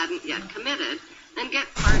they hadn't yet committed and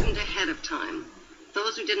get pardoned ahead of time.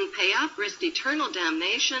 Those who didn't pay up risked eternal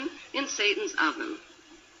damnation in Satan's oven.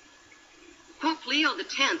 Pope Leo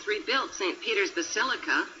X rebuilt St. Peter's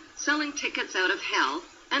Basilica, selling tickets out of hell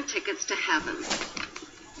and tickets to heaven.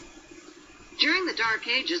 During the Dark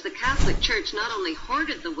Ages, the Catholic Church not only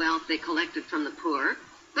hoarded the wealth they collected from the poor,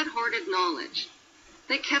 but hoarded knowledge.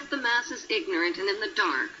 They kept the masses ignorant and in the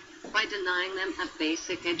dark by denying them a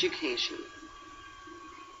basic education.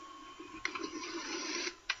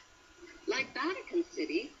 Like Vatican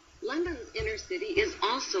City, London's inner city is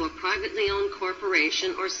also a privately owned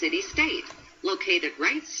corporation or city-state, located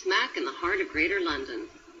right smack in the heart of Greater London.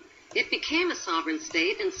 It became a sovereign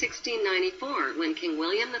state in 1694 when King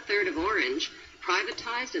William III of Orange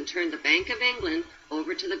privatized and turned the Bank of England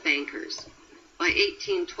over to the bankers. By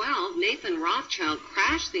 1812, Nathan Rothschild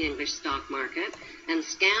crashed the English stock market and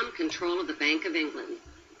scammed control of the Bank of England.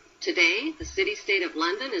 Today, the city-state of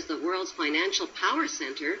London is the world's financial power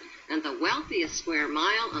center and the wealthiest square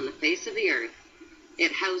mile on the face of the earth.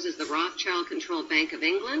 It houses the Rothschild-controlled Bank of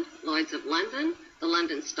England, Lloyd's of London, the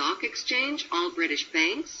London Stock Exchange, all British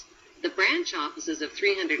banks, the branch offices of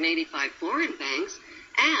 385 foreign banks,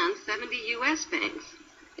 and 70 U.S. banks.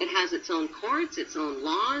 It has its own courts, its own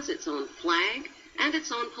laws, its own flag, and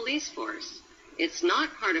its own police force. It's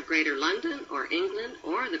not part of Greater London or England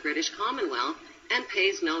or the British Commonwealth and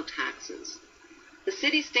pays no taxes. The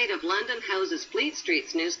city-state of London houses Fleet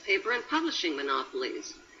Street's newspaper and publishing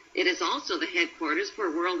monopolies. It is also the headquarters for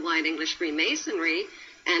worldwide English Freemasonry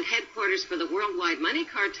and headquarters for the worldwide money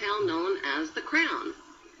cartel known as the Crown.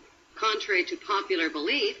 Contrary to popular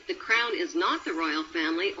belief, the Crown is not the royal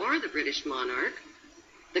family or the British monarch.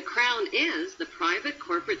 The Crown is the private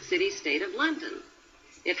corporate city-state of London.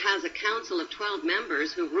 It has a council of 12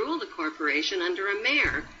 members who rule the corporation under a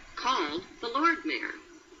mayor called the Lord Mayor.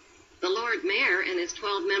 The Lord Mayor and his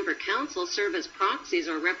 12-member council serve as proxies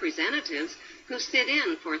or representatives who sit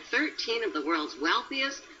in for 13 of the world's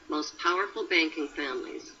wealthiest, most powerful banking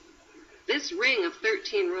families. This ring of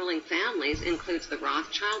 13 ruling families includes the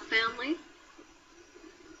Rothschild family,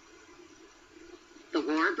 the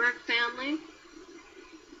Warburg family,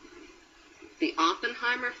 the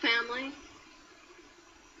Oppenheimer family,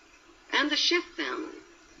 and the Schiff family.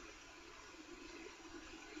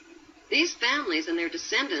 These families and their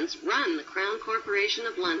descendants run the Crown Corporation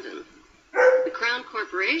of London. The Crown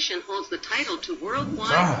Corporation holds the title to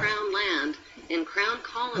worldwide Crown land in Crown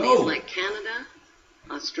colonies like Canada,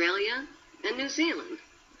 Australia, and New Zealand.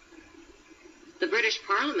 The British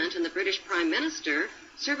Parliament and the British Prime Minister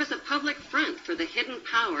serve as a public front for the hidden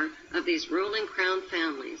power of these ruling Crown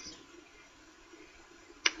families.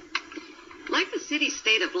 Like the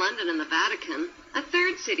city-state of London and the Vatican, a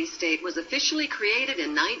third city-state was officially created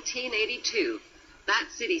in 1982. That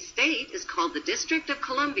city-state is called the District of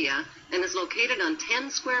Columbia and is located on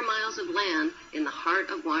 10 square miles of land in the heart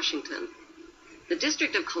of Washington. The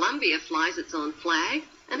District of Columbia flies its own flag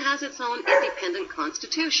and has its own independent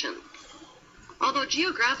constitution. Although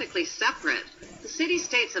geographically separate, the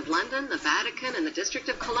city-states of London, the Vatican, and the District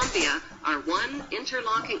of Columbia are one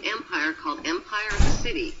interlocking empire called Empire of the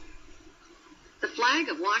City. The flag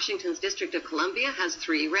of Washington's District of Columbia has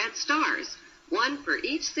 3 red stars, one for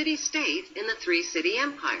each city-state in the 3-city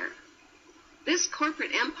empire. This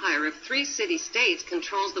corporate empire of 3 city-states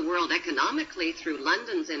controls the world economically through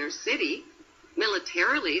London's inner city,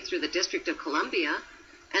 militarily through the District of Columbia,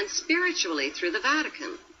 and spiritually through the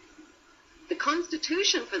Vatican. The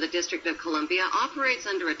Constitution for the District of Columbia operates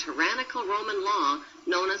under a tyrannical Roman law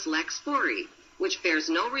known as Lex Fori, which bears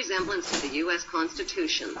no resemblance to the U.S.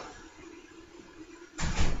 Constitution.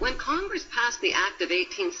 When Congress passed the Act of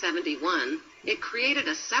 1871, it created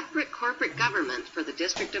a separate corporate government for the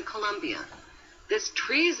District of Columbia. This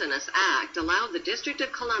treasonous act allowed the District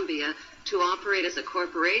of Columbia to operate as a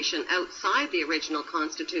corporation outside the original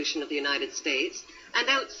Constitution of the United States and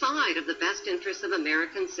outside of the best interests of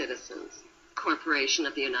American citizens. Corporation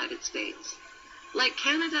of the United States. Like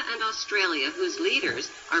Canada and Australia, whose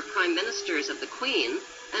leaders are prime ministers of the Queen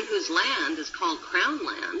and whose land is called Crown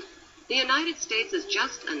Land, the United States is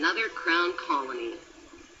just another crown colony.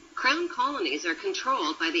 Crown colonies are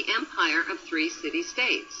controlled by the empire of 3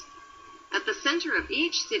 city-states. At the center of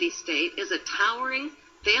each city-state is a towering,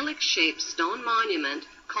 phallic-shaped stone monument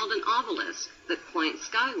called an obelisk that points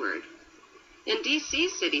skyward. In D.C.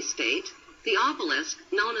 city-state, the obelisk,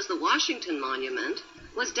 known as the Washington Monument,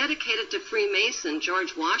 was dedicated to Freemason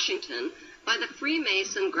George Washington by the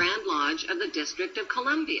Freemason Grand Lodge of the District of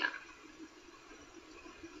Columbia.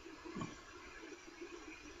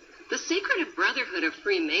 The Secretive Brotherhood of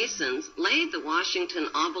Freemasons laid the Washington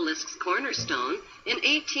obelisk's cornerstone in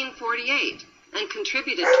 1848 and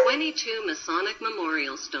contributed 22 Masonic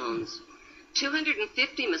memorial stones.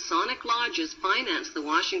 250 Masonic lodges financed the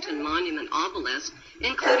Washington Monument obelisk,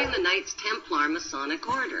 including the Knights Templar Masonic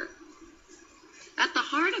Order. At the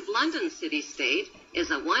heart of London city-state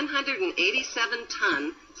is a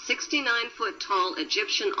 187-ton, 69-foot-tall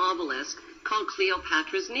Egyptian obelisk called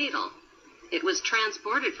Cleopatra's Needle. It was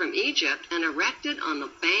transported from Egypt and erected on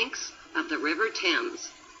the banks of the River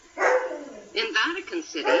Thames. In Vatican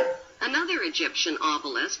City, another Egyptian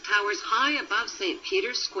obelisk towers high above St.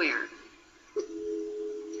 Peter's Square.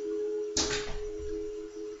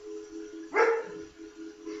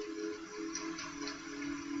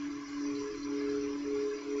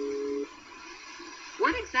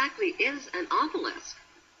 What exactly is an obelisk?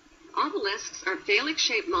 Obelisks are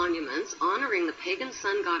phallic-shaped monuments honoring the pagan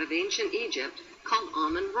sun god of ancient Egypt called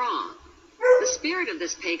Amun-Ra. The spirit of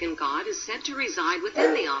this pagan god is said to reside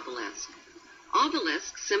within the obelisk.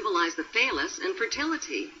 Obelisks symbolize the phallus and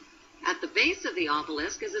fertility. At the base of the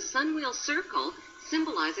obelisk is a sunwheel circle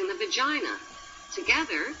symbolizing the vagina.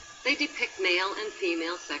 Together, they depict male and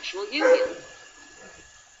female sexual union.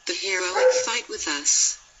 The heroic fight with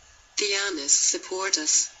us. The honest support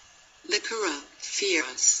us. The corrupt fear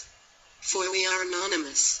us. For we are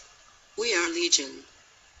anonymous. We are legion.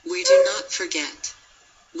 We do not forget.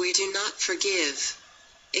 We do not forgive.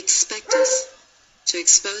 Expect us to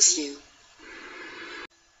expose you.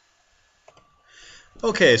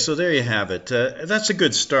 Okay, so there you have it. That's a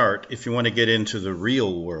good start if you want to get into the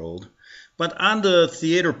real world. But on the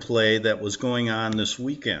theater play that was going on this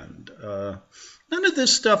weekend, none of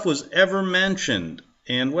this stuff was ever mentioned.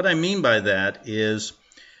 And what I mean by that is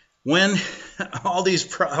when all these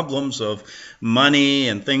problems of money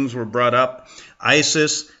and things were brought up,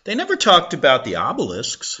 ISIS, they never talked about the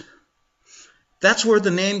obelisks. That's where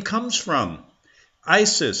the name comes from.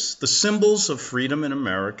 ISIS, the symbols of freedom in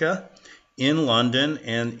America, in London,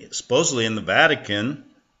 and supposedly in the Vatican,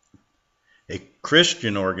 a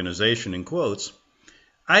Christian organization in quotes.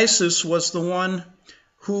 ISIS was the one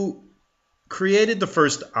who created the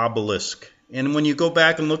first obelisk. And when you go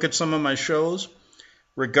back and look at some of my shows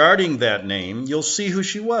regarding that name, you'll see who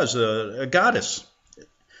she was, a goddess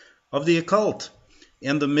of the occult.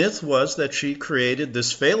 And the myth was that she created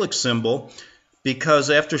this phallic symbol because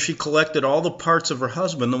after she collected all the parts of her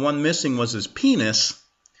husband, the one missing was his penis.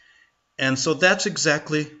 And so that's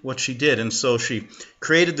exactly what she did. And so she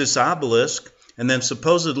created this obelisk, and then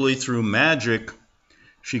supposedly through magic,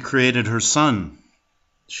 she created her son.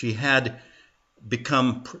 She had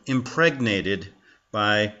become impregnated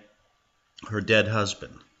by her dead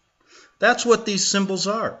husband. That's what these symbols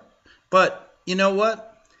are. But you know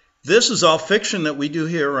what? This is all fiction that we do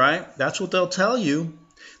here, right? That's what they'll tell you.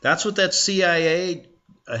 That's what that CIA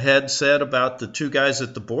head said about the 2 guys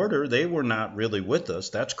at the border. They were not really with us.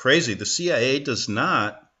 That's crazy. The CIA does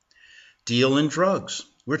not deal in drugs.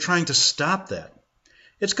 We're trying to stop that.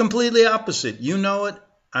 It's completely opposite. You know it.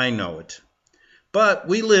 I know it. But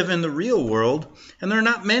we live in the real world, and there are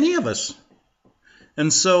not many of us.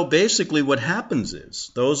 And so basically what happens is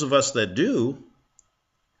those of us that do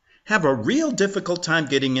have a real difficult time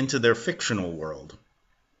getting into their fictional world,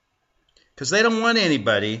 because they don't want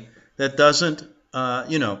anybody that doesn't,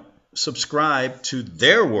 subscribe to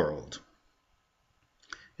their world.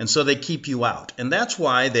 And so they keep you out. And that's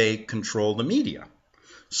why they control the media,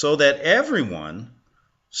 so that everyone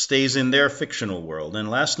stays in their fictional world. And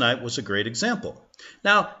last night was a great example.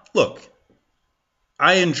 Now, look,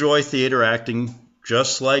 I enjoy theater acting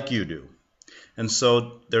just like you do. And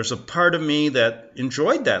so there's a part of me that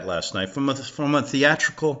enjoyed that last night from a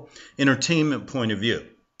theatrical entertainment point of view.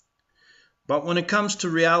 But when it comes to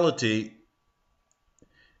reality,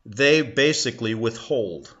 they basically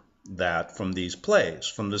withhold that from these plays,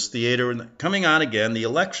 from this theater. Coming on again, the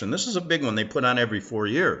election. This is a big one they put on every 4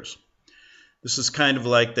 years. This is kind of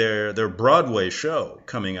like their Broadway show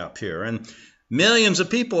coming up here. And millions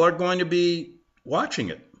of people are going to be watching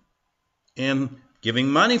it and giving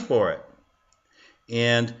money for it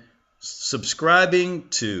and subscribing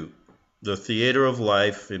to the Theater of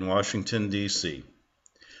Life in Washington, D.C.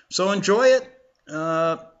 So enjoy it.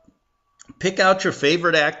 Pick out your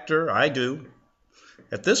favorite actor. I do.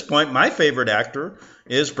 At this point, my favorite actor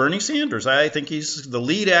is Bernie Sanders. I think he's the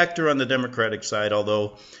lead actor on the Democratic side,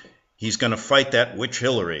 although he's going to fight that witch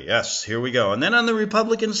Hillary. Yes, here we go. And then on the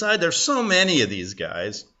Republican side, there's so many of these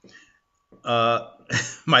guys.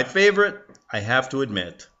 My favorite, I have to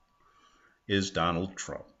admit, is Donald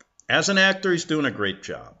Trump. As an actor, he's doing a great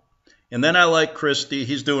job. And then I like Christie.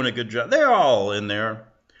 He's doing a good job. They're all in there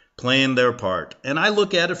playing their part. And I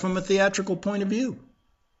look at it from a theatrical point of view.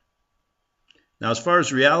 Now, as far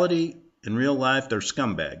as reality, in real life, they're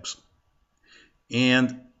scumbags.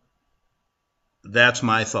 And that's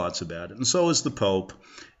my thoughts about it. And so is the Pope.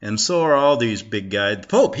 And so are all these big guys. The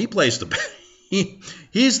Pope, he plays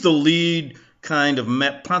he's the lead kind of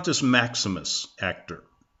Pontius Maximus actor.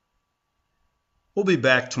 We'll be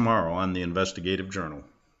back tomorrow on the Investigative Journal.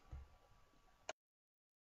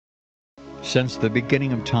 Since the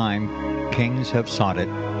beginning of time, kings have sought it,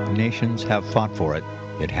 nations have fought for it.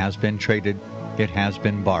 It has been traded, it has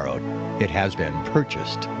been borrowed, it has been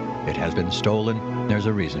purchased, it has been stolen. There's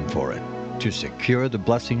a reason for it. To secure the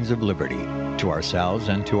blessings of liberty to ourselves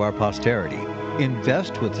and to our posterity,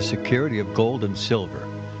 invest with the security of gold and silver.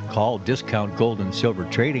 Call Discount Gold and Silver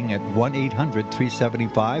Trading at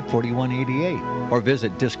 1-800-375-4188 or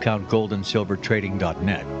visit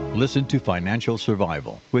discountgoldandsilvertrading.net. Listen to Financial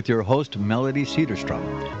Survival with your host Melody Cedarstrom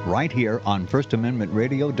right here on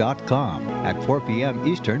FirstAmendmentRadio.com at 4 p.m.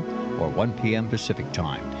 Eastern or 1 p.m. Pacific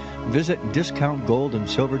Time. Visit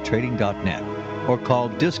discountgoldandsilvertrading.net or call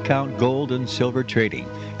Discount Gold and Silver Trading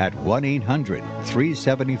at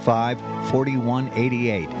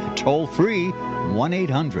 1-800-375-4188. Toll free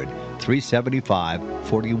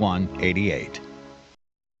 1-800-375-4188.